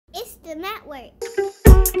the network.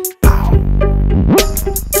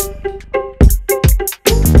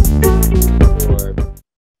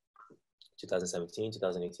 2017,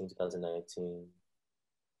 2018, 2019.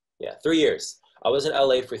 Yeah, 3 years. I was in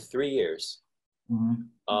LA for 3 years. Mm-hmm.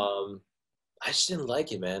 I just didn't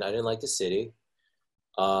like it, man. I didn't like the city.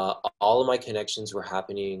 All of my connections were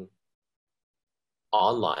happening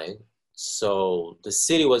online, so the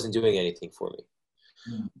city wasn't doing anything for me.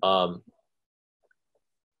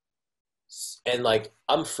 And like,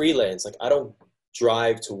 I'm freelance. Like, I don't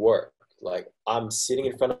drive to work. Like, I'm sitting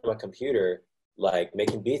in front of my computer, like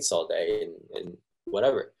making beats all day and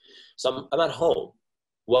whatever. So I'm at home.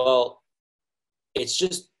 Well, it's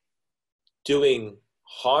just doing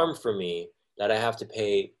harm for me that I have to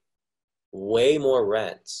pay way more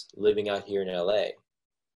rent living out here in LA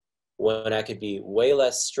when I could be way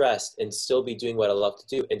less stressed and still be doing what I love to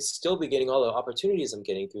do and still be getting all the opportunities I'm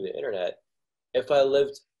getting through the internet if I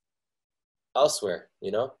lived elsewhere,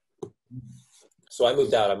 you know? So I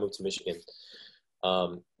moved out. I moved to Michigan.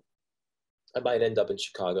 I might end up in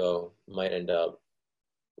Chicago, might end up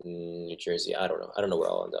in New Jersey. I don't know. I don't know where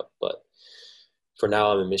I'll end up, but for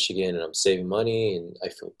now I'm in Michigan and I'm saving money and I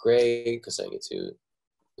feel great because I get to,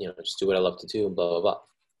 you know, just do what I love to do and blah, blah,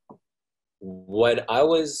 blah. When I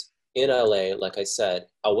was in LA, like I said,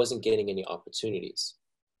 I wasn't getting any opportunities,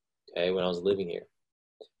 okay, when I was living here.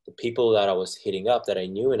 The people that I was hitting up that I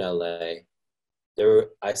knew in LA,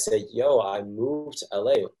 I said, yo, I moved to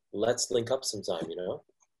LA. Let's link up sometime, you know?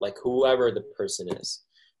 Like whoever the person is,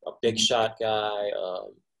 a big shot guy,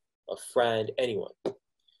 a friend, anyone.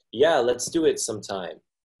 Yeah, let's do it sometime,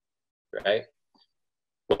 right?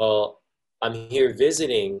 Well, I'm here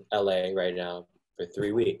visiting LA right now for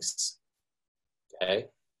 3 weeks. Okay.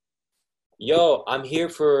 Yo, I'm here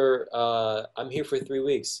for 3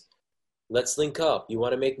 weeks. Let's link up. You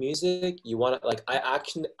want to make music? You want to, like, I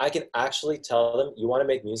can actually tell them, you want to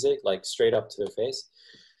make music, like straight up to their face.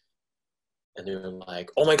 And they're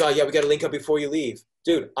like, oh my God, yeah, we got to link up before you leave.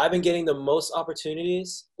 Dude, I've been getting the most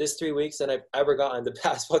opportunities this 3 weeks than I've ever gotten the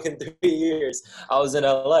past fucking 3 years I was in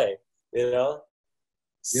LA, you know?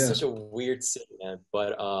 Yeah. Such a weird city, man.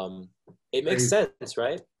 But it makes sense,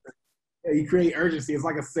 right? Yeah, you create urgency. It's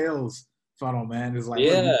like a sales funnel, man. It's like,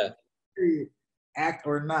 yeah. Look, act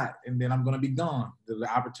or not, and then I'm gonna be gone. The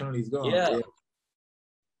opportunity's gone. Yeah.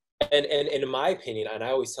 And in my opinion, and I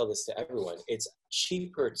always tell this to everyone, it's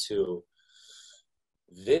cheaper to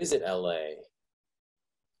visit LA.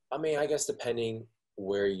 I mean, I guess depending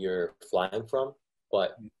where you're flying from,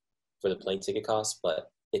 but for the plane ticket cost,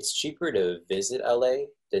 but it's cheaper to visit LA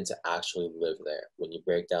than to actually live there when you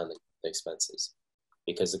break down the expenses.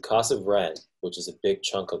 Because the cost of rent, which is a big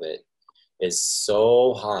chunk of it, is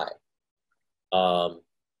so high.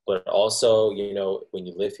 But also, you know, when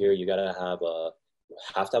you live here, you have to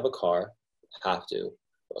have a car, or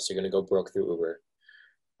else you're gonna go broke through Uber.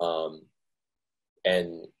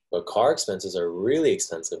 But car expenses are really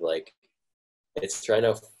expensive. Like, it's right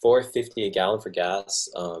now $4.50 a gallon for gas.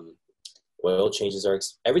 Oil changes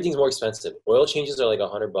everything's more expensive. Oil changes are like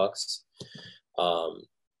 $100.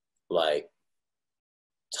 Like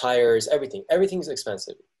tires, everything's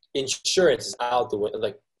expensive. Insurance is out the way,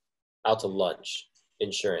 like out to lunch.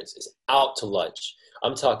 Insurance is out to lunch.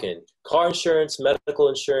 I'm talking car insurance, medical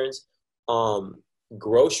insurance.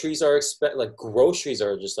 Groceries are like groceries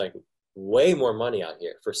are just like way more money out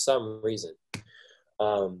here for some reason.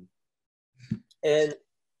 And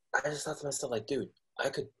I just thought to myself, like, dude, I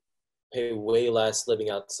could pay way less living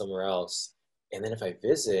out somewhere else. And then if I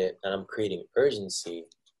visit and I'm creating urgency,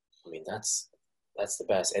 I mean, that's the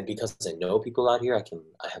best. And because I know people out here, I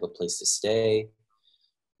have a place to stay.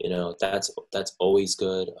 You know, that's always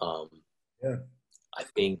good. Yeah. I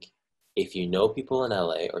think if you know people in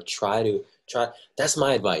LA or try, that's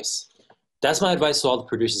my advice. That's my advice to all the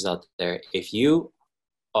producers out there. If you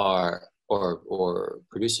are, or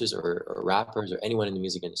producers or rappers or anyone in the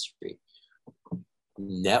music industry,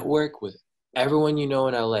 network with everyone you know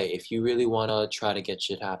in LA. If you really want to try to get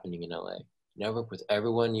shit happening in LA, network with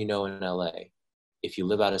everyone you know in LA. If you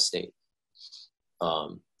live out of state,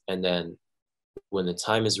 and then when the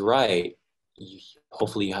time is right,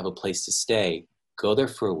 hopefully you have a place to stay. Go there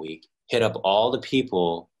for a week. Hit up all the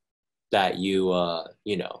people that you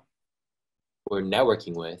know, were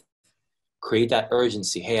networking with. Create that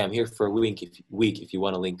urgency. Hey, I'm here for a week if you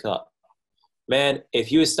want to link up. Man,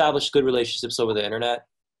 if you establish good relationships over the internet,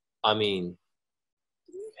 I mean,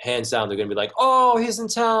 hands down, they're going to be like, oh, he's in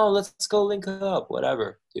town. Let's go link up.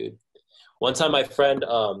 Whatever, dude. One time my friend,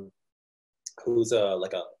 who's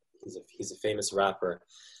he's a famous rapper,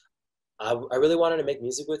 I really wanted to make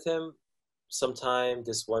music with him sometime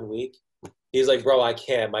this one week. He's like, bro, I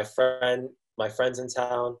can't. My friend's in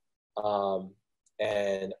town,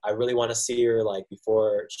 and I really want to see her like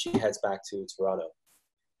before she heads back to Toronto.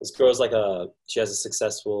 This girl's like she has a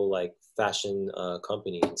successful like fashion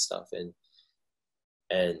company and stuff,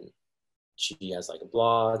 and she has like a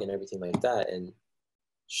blog and everything like that. And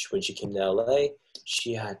when she came to LA,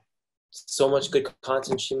 she had so much good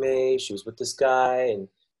content she made. She was with this guy, and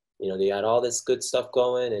they had all this good stuff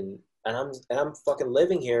going, and I'm fucking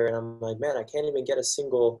living here, and I'm like, man, I can't even get a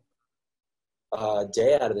single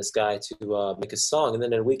day out of this guy to make a song. And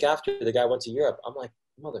then a week after, the guy went to Europe. I'm like,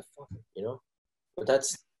 motherfucker. But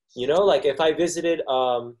that's like if I visited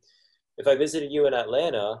you in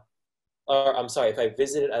Atlanta, or I'm sorry, if I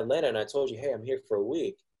visited Atlanta and I told you, hey, I'm here for a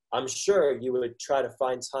week, I'm sure you would try to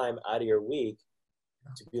find time out of your week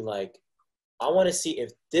to be like, I want to see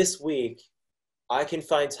if this week I can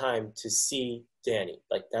find time to see Danny.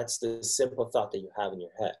 Like, that's the simple thought that you have in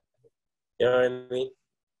your head. You know what I mean?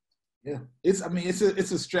 Yeah, it's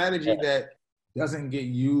a strategy that doesn't get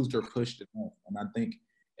used or pushed enough. And I think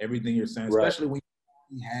everything you're saying, especially when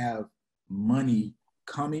you have money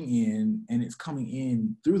coming in and it's coming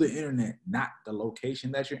in through the internet, not the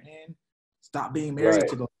location that you're in. Stop being married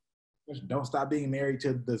to don't stop being married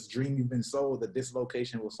to this dream you've been sold that this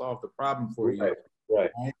location will solve the problem for you.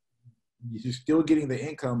 Right. You're still getting the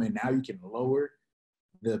income, and now you can lower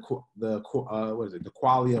the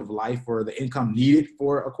quality of life, or the income needed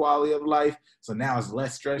for a quality of life. So now it's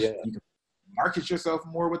less stress. Yeah. You can market yourself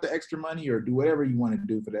more with the extra money, or do whatever you want to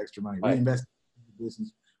do for the extra money. Reinvest in the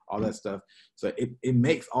business, all that stuff. So it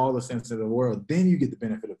makes all the sense in the world. Then you get the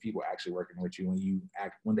benefit of people actually working with you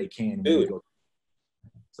when they can. Dude.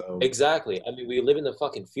 So exactly. I mean, we live in the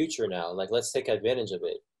fucking future now. Like, let's take advantage of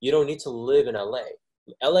it. You don't need to live in LA.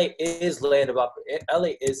 LA is LA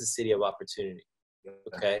is a city of opportunity.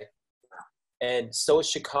 Okay. And so is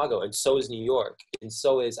Chicago, and so is New York, and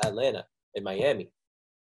so is Atlanta and Miami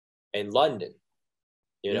and London.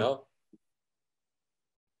 You know?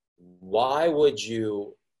 Why would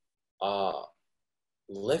you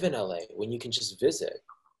live in LA when you can just visit?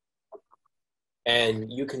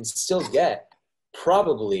 And you can still get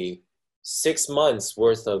probably 6 months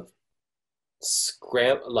worth of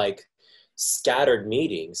scattered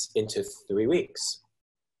meetings into 3 weeks.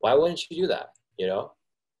 Why wouldn't you do that?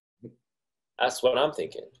 That's what I'm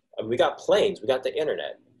thinking. I mean, we got planes, we got the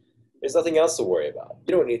internet. There's nothing else to worry about.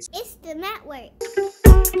 You don't need to. It's the network.